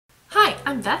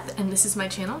I'm Beth, and this is my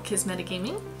channel, Kismeta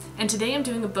Gaming, and today I'm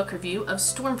doing a book review of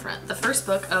Stormfront, the first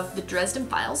book of the Dresden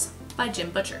Files by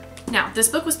Jim Butcher. Now, this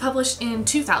book was published in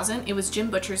 2000. It was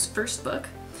Jim Butcher's first book.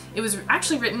 It was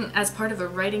actually written as part of a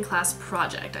writing class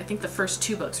project. I think the first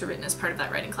two books were written as part of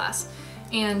that writing class.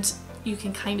 And you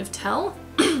can kind of tell.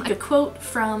 A quote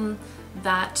from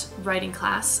that writing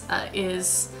class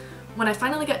is, "When I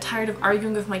finally got tired of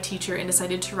arguing with my teacher and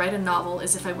decided to write a novel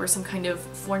as if I were some kind of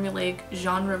formulaic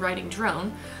genre-writing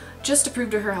drone, just to prove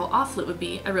to her how awful it would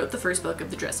be, I wrote the first book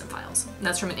of the Dresden Files." And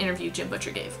that's from an interview Jim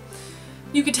Butcher gave.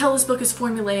 You could tell this book is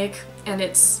formulaic, and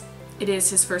it is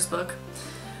his first book.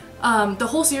 The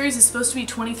whole series is supposed to be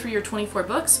 23 or 24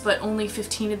 books, but only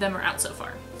 15 of them are out so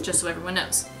far, just so everyone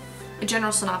knows. A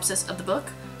general synopsis of the book.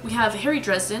 We have Harry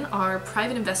Dresden, our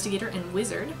private investigator and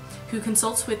wizard, who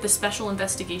consults with the Special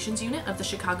Investigations Unit of the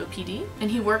Chicago PD,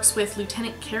 and he works with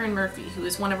Lieutenant Karen Murphy, who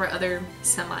is one of our other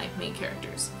semi-main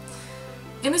characters.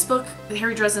 In this book,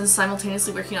 Harry Dresden is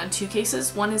simultaneously working on two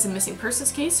cases. One is a missing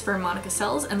persons case for Monica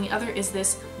Sells, and the other is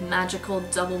this magical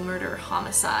double murder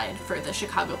homicide for the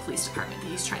Chicago Police Department that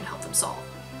he's trying to help them solve,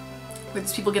 where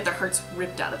these people get their hearts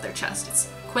ripped out of their chest. It's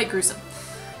quite gruesome.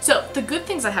 So, the good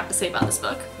things I have to say about this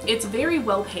book: it's very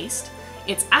well paced,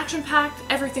 it's action-packed,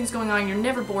 everything's going on, you're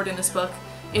never bored in this book,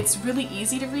 it's really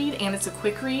easy to read, and it's a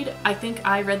quick read. I think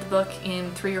I read the book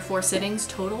in 3 or 4 sittings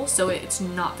total, so it's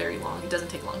not very long, it doesn't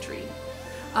take long to read.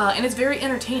 And it's very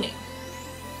entertaining.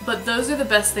 But those are the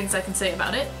best things I can say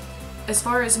about it. As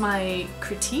far as my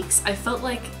critiques, I felt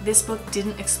like this book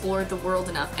didn't explore the world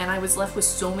enough, and I was left with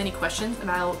so many questions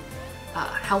about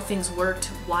how things worked,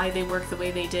 why they worked the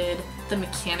way they did, the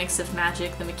mechanics of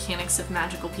magic, the mechanics of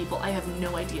magical people. I have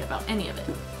no idea about any of it.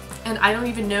 And I don't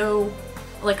even know,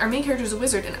 like, our main character is a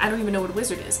wizard, and I don't even know what a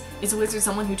wizard is. Is a wizard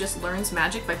someone who just learns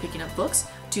magic by picking up books?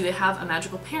 Do they have a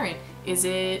magical parent? Is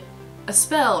it a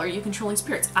spell? Are you controlling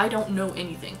spirits? I don't know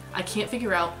anything. I can't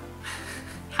figure out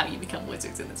how you become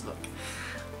wizards in this book.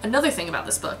 Another thing about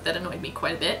this book that annoyed me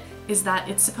quite a bit is that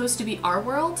it's supposed to be our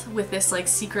world with this like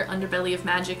secret underbelly of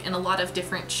magic, and a lot of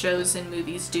different shows and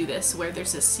movies do this where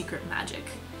there's this secret magic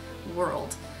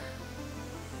world.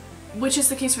 Which is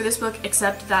the case for this book,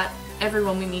 except that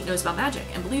everyone we meet knows about magic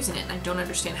and believes in it, and I don't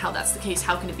understand how that's the case.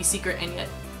 How can it be secret and yet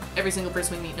every single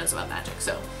person we meet knows about magic?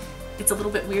 So it's a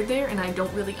little bit weird there, and I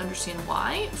don't really understand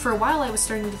why. For a while I was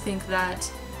starting to think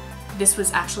that this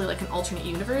was actually like an alternate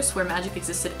universe where magic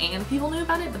existed and people knew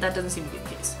about it, but that doesn't seem to be the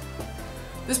case.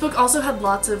 This book also had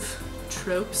lots of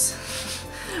tropes.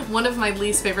 One of my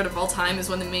least favorite of all time is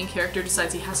when the main character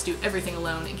decides he has to do everything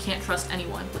alone and can't trust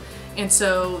anyone. And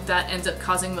so that ends up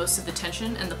causing most of the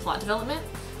tension and the plot development,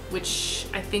 which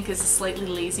I think is a slightly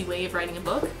lazy way of writing a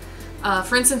book.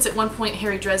 For instance, at one point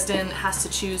Harry Dresden has to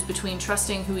choose between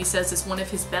trusting who he says is one of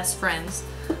his best friends,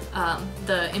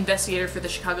 the investigator for the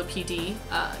Chicago PD,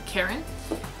 Karen,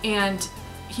 and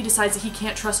he decides that he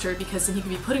can't trust her because then he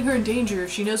could be putting her in danger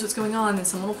if she knows what's going on, and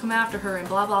someone will come after her and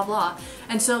blah blah blah.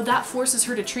 And so that forces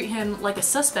her to treat him like a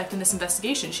suspect in this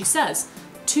investigation. She says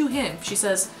to him, she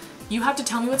says, "You have to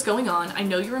tell me what's going on, I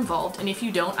know you're involved, and if you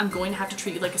don't, I'm going to have to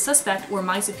treat you like a suspect or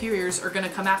my superiors are going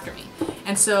to come after me."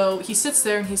 And so he sits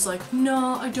there and he's like,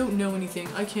 "No, I don't know anything,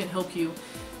 I can't help you,"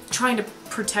 trying to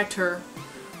protect her.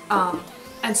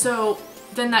 And so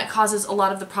then that causes a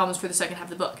lot of the problems for the second half of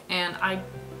the book, and I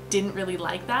didn't really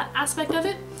like that aspect of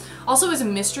it. Also, as a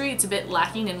mystery, it's a bit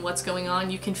lacking in what's going on.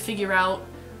 You can figure out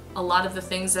a lot of the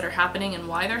things that are happening and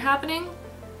why they're happening,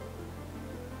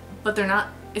 but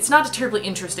it's not a terribly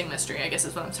interesting mystery, I guess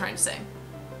is what I'm trying to say.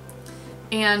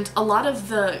 And a lot of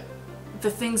the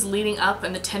things leading up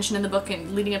and the tension in the book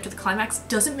and leading up to the climax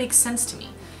doesn't make sense to me.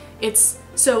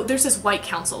 So there's this White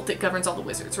Council that governs all the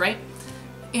wizards, right?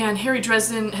 And Harry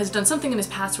Dresden has done something in his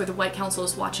past where the White Council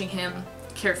is watching him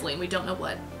carefully, and we don't know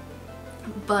what.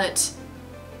 But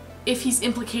if he's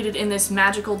implicated in this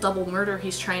magical double murder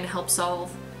he's trying to help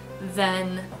solve,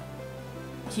 then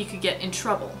he could get in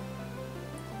trouble.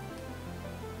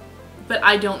 But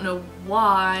I don't know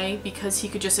why, because he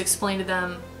could just explain to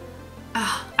them,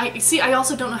 I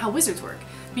also don't know how wizards work,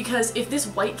 because if this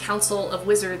White Council of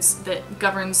Wizards that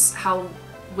governs how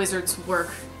wizards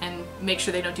work and make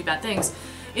sure they don't do bad things,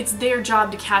 it's their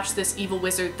job to catch this evil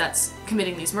wizard that's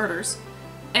committing these murders,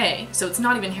 A, so it's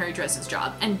not even Harry Dresden's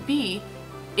job, and B,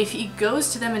 if he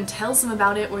goes to them and tells them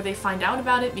about it, or they find out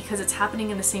about it because it's happening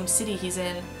in the same city he's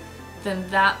in, then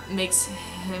that makes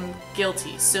him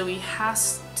guilty. So he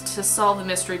has to solve the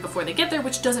mystery before they get there,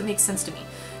 which doesn't make sense to me,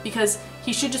 because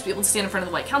he should just be able to stand in front of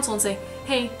the White Council and say,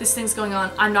 "Hey, this thing's going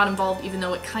on, I'm not involved even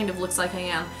though it kind of looks like I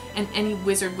am," and any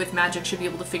wizard with magic should be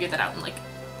able to figure that out in like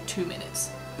 2 minutes.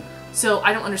 So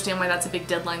I don't understand why that's a big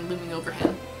deadline looming over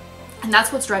him. And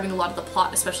that's what's driving a lot of the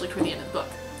plot, especially toward the end of the book.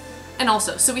 And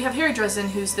also, so we have Harry Dresden,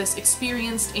 who's this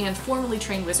experienced and formally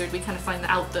trained wizard. We kind of find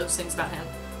out those things about him.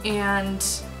 And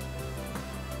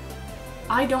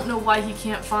I don't know why he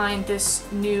can't find this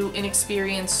new,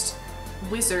 inexperienced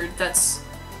wizard that's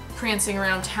prancing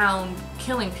around town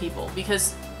killing people,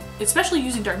 because, especially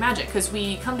using dark magic, because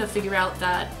we come to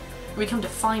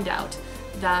find out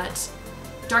that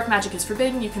dark magic is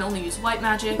forbidden, you can only use white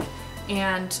magic,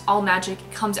 and all magic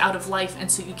comes out of life, and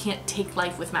so you can't take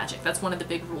life with magic. That's one of the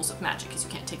big rules of magic, is you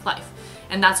can't take life.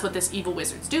 And that's what this evil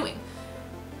wizard's doing.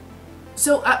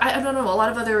 So, I don't know, a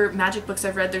lot of other magic books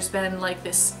I've read, there's been like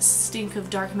this stink of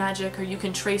dark magic, or you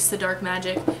can trace the dark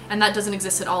magic, and that doesn't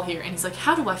exist at all here. And he's like,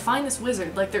 how do I find this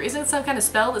wizard? Like, there isn't some kind of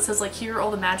spell that says, like, here are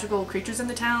all the magical creatures in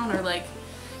the town, or like,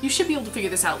 you should be able to figure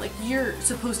this out. Like, you're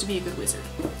supposed to be a good wizard.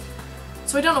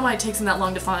 So I don't know why it takes him that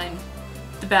long to find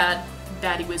the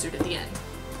baddie wizard at the end.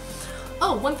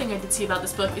 Oh, one thing I did see about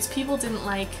this book is people didn't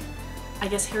like, I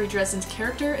guess, Harry Dresden's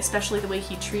character, especially the way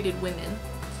he treated women.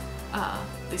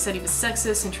 They said he was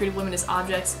sexist and treated women as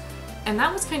objects, and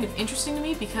that was kind of interesting to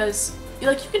me because,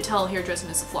 like, you can tell Harry Dresden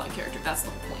is a flawed character, that's the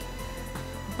whole point.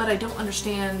 But I don't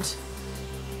understand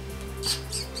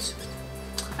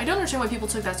why people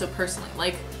took that so personally.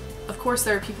 Like, of course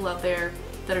there are people out there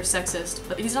that are sexist,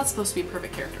 but he's not supposed to be a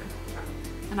perfect character.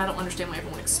 And I don't understand why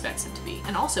everyone expects him to be.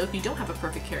 And also, if you don't have a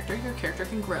perfect character, your character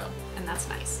can grow, and that's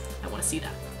nice. I want to see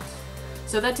that.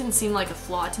 So that didn't seem like a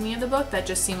flaw to me of the book, that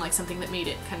just seemed like something that made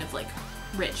it kind of like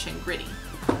rich and gritty.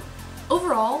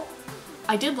 Overall,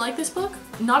 I did like this book,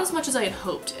 not as much as I had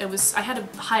hoped. I had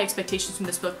high expectations from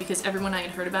this book because everyone I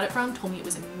had heard about it from told me it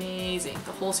was amazing.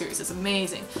 The whole series is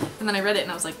amazing. And then I read it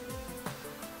and I was like,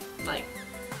 no.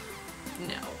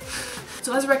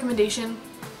 So as a recommendation,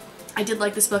 I did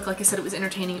like this book. Like I said, it was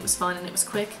entertaining, it was fun, and it was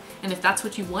quick. And if that's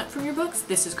what you want from your books,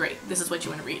 this is great. This is what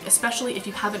you want to read. Especially if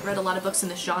you haven't read a lot of books in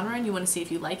this genre and you want to see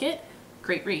if you like it,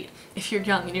 great read. If you're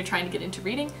young and you're trying to get into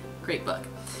reading, great book.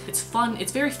 It's fun,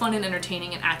 it's very fun and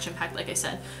entertaining and action-packed, like I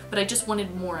said, but I just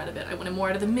wanted more out of it. I wanted more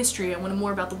out of the mystery, I wanted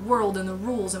more about the world and the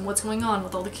rules and what's going on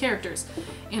with all the characters.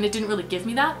 And it didn't really give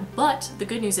me that, but the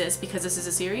good news is, because this is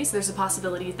a series, there's a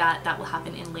possibility that that will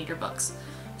happen in later books.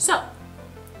 So,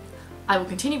 I will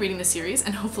continue reading this series,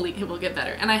 and hopefully it will get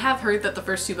better. And I have heard that the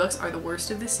first two books are the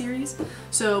worst of this series,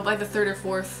 so by the third or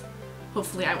fourth,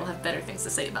 hopefully I will have better things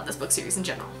to say about this book series in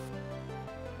general.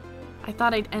 I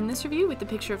thought I'd end this review with the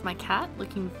picture of my cat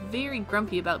looking very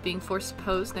grumpy about being forced to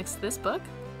pose next to this book.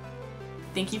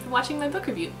 Thank you for watching my book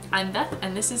review. I'm Beth,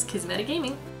 and this is Kismeta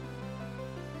Gaming.